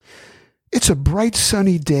It's a bright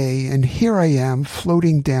sunny day, and here I am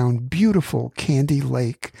floating down beautiful Candy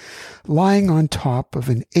Lake, lying on top of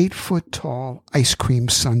an 8-foot-tall ice cream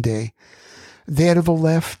sundae. There to the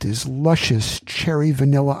left is luscious cherry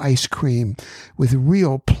vanilla ice cream with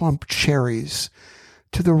real plump cherries.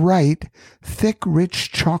 To the right, thick,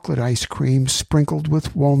 rich chocolate ice cream sprinkled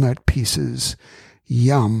with walnut pieces.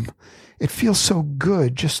 Yum! It feels so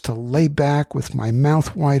good just to lay back with my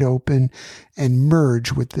mouth wide open and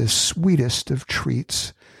merge with this sweetest of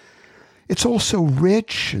treats. It's all so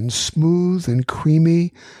rich and smooth and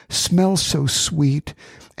creamy, smells so sweet,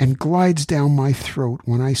 and glides down my throat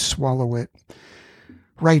when I swallow it.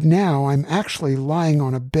 Right now, I'm actually lying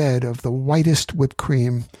on a bed of the whitest whipped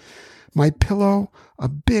cream. My pillow, a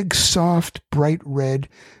big, soft, bright red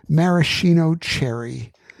maraschino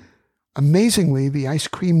cherry. Amazingly, the ice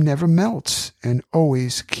cream never melts and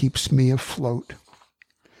always keeps me afloat.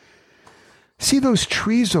 See those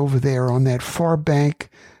trees over there on that far bank?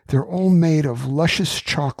 They're all made of luscious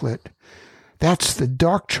chocolate. That's the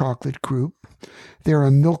dark chocolate group. There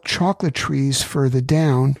are milk chocolate trees further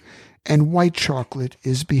down, and white chocolate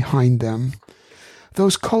is behind them.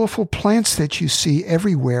 Those colorful plants that you see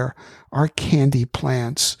everywhere are candy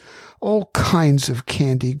plants. All kinds of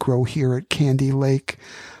candy grow here at Candy Lake.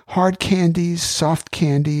 Hard candies, soft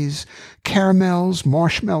candies, caramels,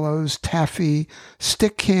 marshmallows, taffy,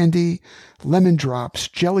 stick candy, lemon drops,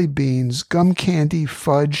 jelly beans, gum candy,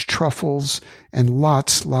 fudge, truffles, and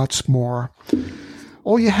lots more.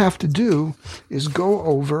 All you have to do is go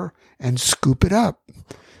over and scoop it up.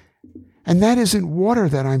 And that isn't water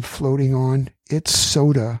that I'm floating on, it's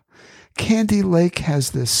soda. Candy Lake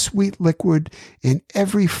has this sweet liquid in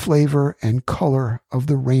every flavor and color of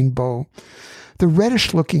the rainbow. The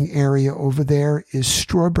reddish-looking area over there is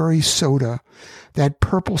strawberry soda. That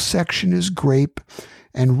purple section is grape.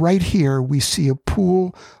 And right here we see a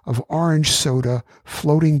pool of orange soda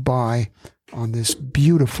floating by on this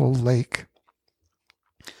beautiful lake.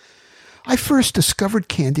 I first discovered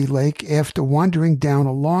Candy Lake after wandering down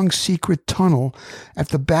a long secret tunnel at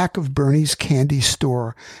the back of Bernie's candy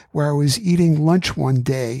store, where I was eating lunch one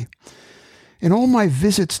day. In all my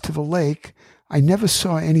visits to the lake, I never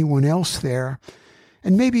saw anyone else there,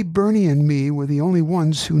 and maybe Bernie and me were the only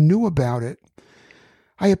ones who knew about it.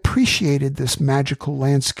 I appreciated this magical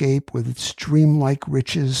landscape with its dreamlike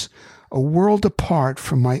riches, a world apart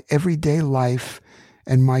from my everyday life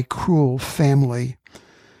and my cruel family.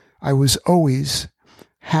 I was always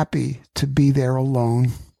happy to be there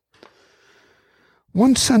alone.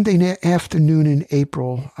 One Sunday afternoon in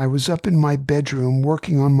April, I was up in my bedroom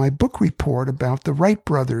working on my book report about the Wright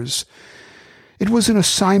brothers. It was an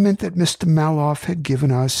assignment that Mr. Maloff had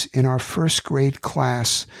given us in our first grade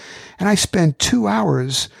class, and I spent 2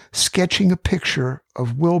 hours sketching a picture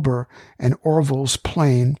of Wilbur and Orville's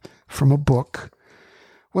plane from a book.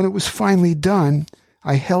 When it was finally done,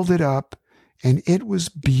 I held it up, and it was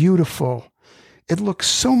beautiful. It looked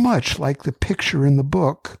so much like the picture in the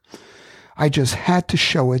book. I just had to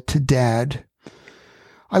show it to Dad.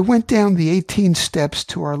 I went down the 18 steps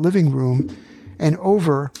to our living room and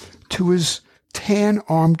over to his tan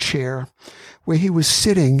armchair where he was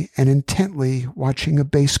sitting and intently watching a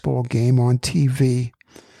baseball game on TV.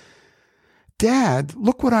 "Dad,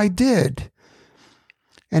 look what I did,"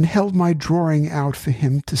 and held my drawing out for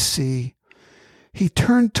him to see. He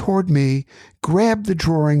turned toward me, grabbed the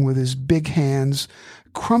drawing with his big hands,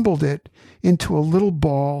 crumbled it into a little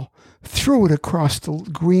ball, threw it across the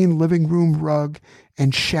green living room rug,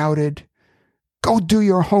 and shouted, "Go do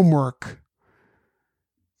your homework."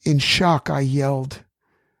 In shock, I yelled,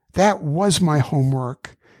 "That was my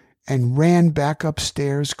homework," and ran back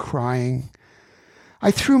upstairs crying. I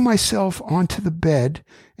threw myself onto the bed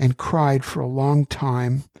and cried for a long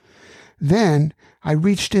time. Then I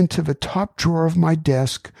reached into the top drawer of my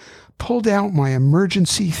desk, pulled out my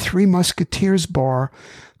emergency Three Musketeers bar,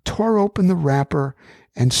 tore open the wrapper,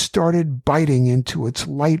 and started biting into its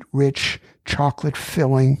light, rich chocolate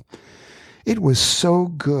filling. It was so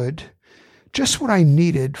good, just what I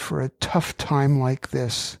needed for a tough time like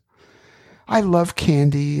this. I love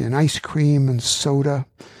candy and ice cream and soda.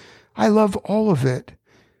 I love all of it.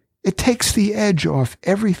 It takes the edge off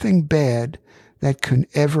everything bad that can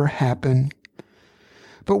ever happen.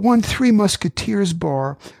 But one Three Musketeers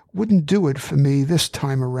bar wouldn't do it for me this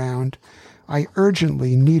time around. I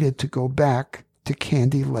urgently needed to go back to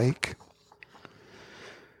Candy Lake.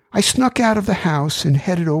 I snuck out of the house and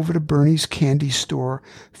headed over to Bernie's candy store,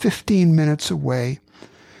 15 minutes away.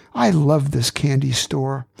 I love this candy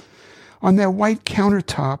store. On their white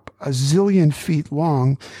countertop, a zillion feet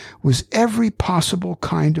long, was every possible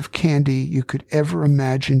kind of candy you could ever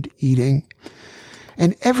imagine eating.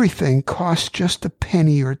 and everything cost just a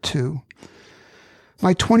penny or two.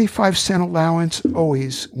 My 25-cent allowance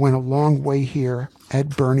always went a long way here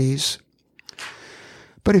at Bernie's.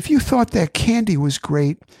 But if you thought that candy was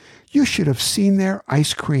great, you should have seen their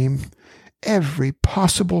ice cream. Every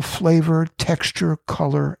possible flavor, texture,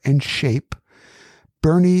 color, and shape.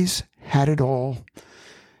 Bernie's had it all.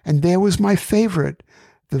 And there was my favorite,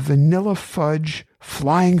 the vanilla fudge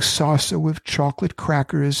flying saucer with chocolate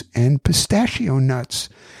crackers and pistachio nuts.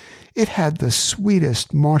 It had the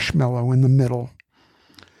sweetest marshmallow in the middle.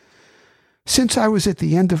 Since I was at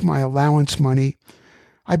the end of my allowance money,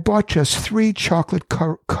 I bought just 3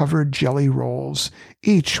 chocolate-covered jelly rolls,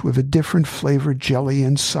 each with a different flavored jelly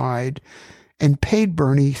inside, and paid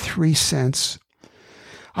Bernie 3 cents.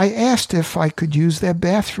 I asked if I could use their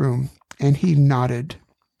bathroom, and he nodded.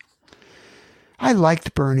 I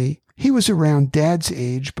liked Bernie. He was around Dad's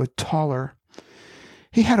age, but taller.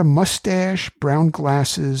 He had a mustache, brown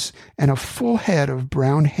glasses, and a full head of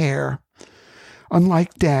brown hair,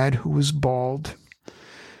 unlike Dad, who was bald.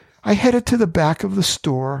 I headed to the back of the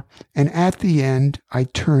store, and at the end, I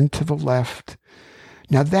turned to the left.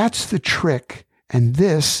 Now that's the trick, and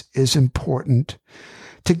this is important.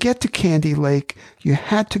 To get to Candy Lake, you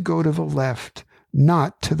had to go to the left,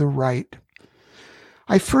 not to the right.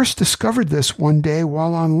 I first discovered this one day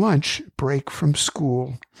while on lunch break from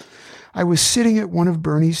school. I was sitting at one of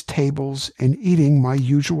Bernie's tables and eating my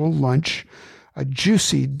usual lunch, a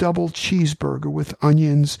juicy double cheeseburger with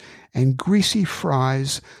onions and greasy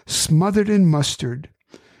fries smothered in mustard,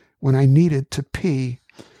 when I needed to pee.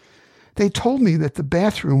 They told me that the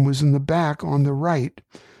bathroom was in the back on the right,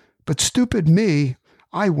 but stupid me,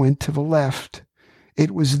 I went to the left.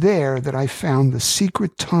 It was there that I found the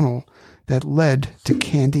secret tunnel that led to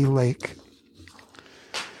Candy Lake.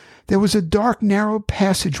 There was a dark, narrow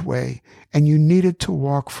passageway, and you needed to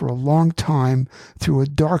walk for a long time through a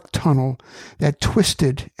dark tunnel that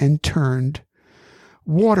twisted and turned.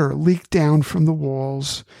 Water leaked down from the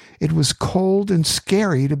walls. It was cold and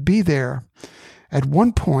scary to be there. At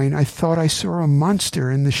one point, I thought I saw a monster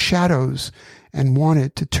in the shadows and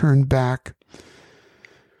wanted to turn back.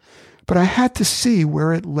 But I had to see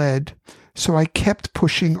where it led, so I kept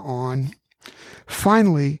pushing on.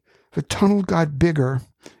 Finally, the tunnel got bigger,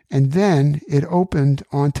 and then it opened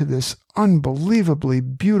onto this unbelievably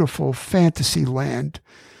beautiful fantasy land.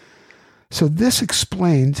 So this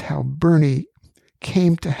explains how Bernie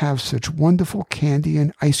came to have such wonderful candy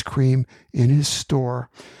and ice cream in his store.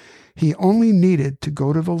 He only needed to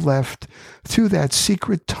go to the left through that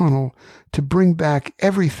secret tunnel to bring back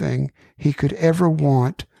everything he could ever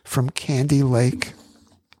want from Candy Lake.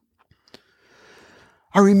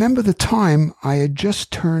 I remember the time I had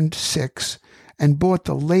just turned 6 and bought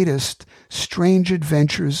the latest Strange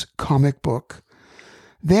Adventures comic book.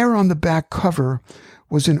 There on the back cover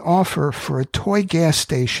was an offer for a toy gas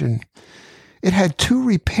station. It had 2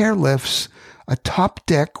 repair lifts, a top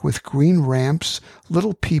deck with green ramps,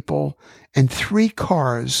 little people, and 3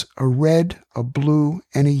 cars, a red, a blue,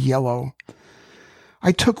 and a yellow.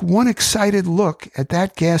 I took one excited look at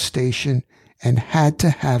that gas station and had to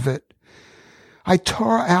have it. I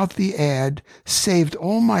tore out the ad, saved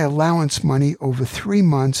all my allowance money over 3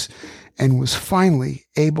 months, and was finally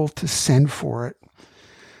able to send for it.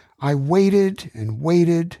 I waited and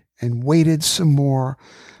waited and waited some more,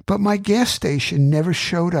 but my gas station never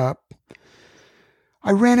showed up.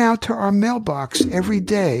 I ran out to our mailbox every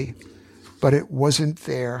day, but it wasn't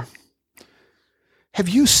there. "Have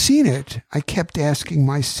you seen it?" I kept asking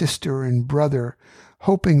my sister and brother,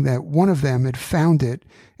 hoping that one of them had found it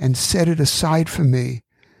and set it aside for me,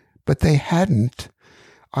 but they hadn't.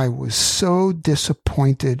 I was so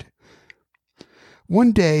disappointed.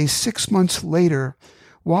 One day, 6 months later,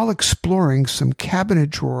 while exploring some cabinet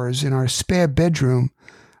drawers in our spare bedroom,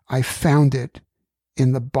 I found it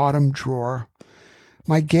in the bottom drawer.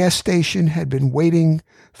 My gas station had been waiting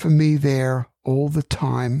for me there all the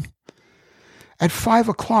time. At 5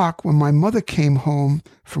 o'clock, when my mother came home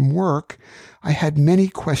from work, I had many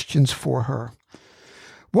questions for her.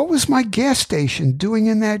 What was my gas station doing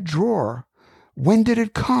in that drawer? When did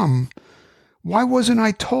it come? Why wasn't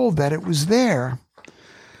I told that it was there?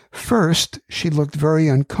 First, she looked very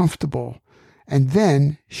uncomfortable, and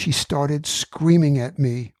then she started screaming at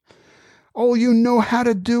me. "All you know how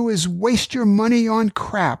to do is waste your money on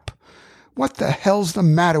crap. What the hell's the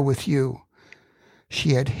matter with you?"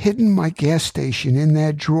 She had hidden my gas station in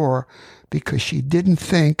that drawer because she didn't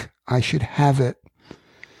think I should have it.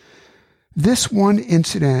 This one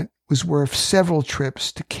incident was worth several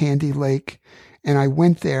trips to Candy Lake, and I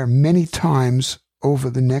went there many times over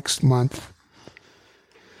the next month.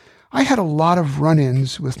 I had a lot of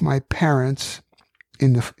run-ins with my parents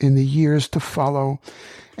in the years to follow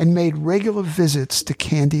and made regular visits to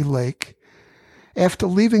Candy Lake. After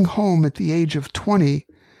leaving home at the age of 20,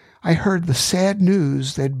 I heard the sad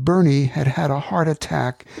news that Bernie had had a heart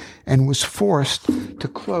attack and was forced to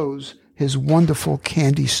close his wonderful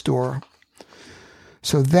candy store.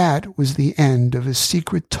 So that was the end of his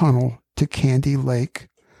secret tunnel to Candy Lake.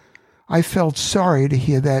 I felt sorry to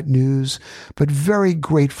hear that news, but very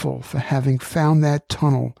grateful for having found that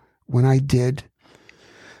tunnel when I did.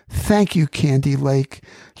 Thank you, Candy Lake.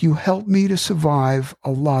 You helped me to survive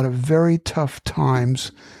a lot of very tough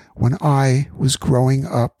times when I was growing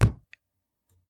up.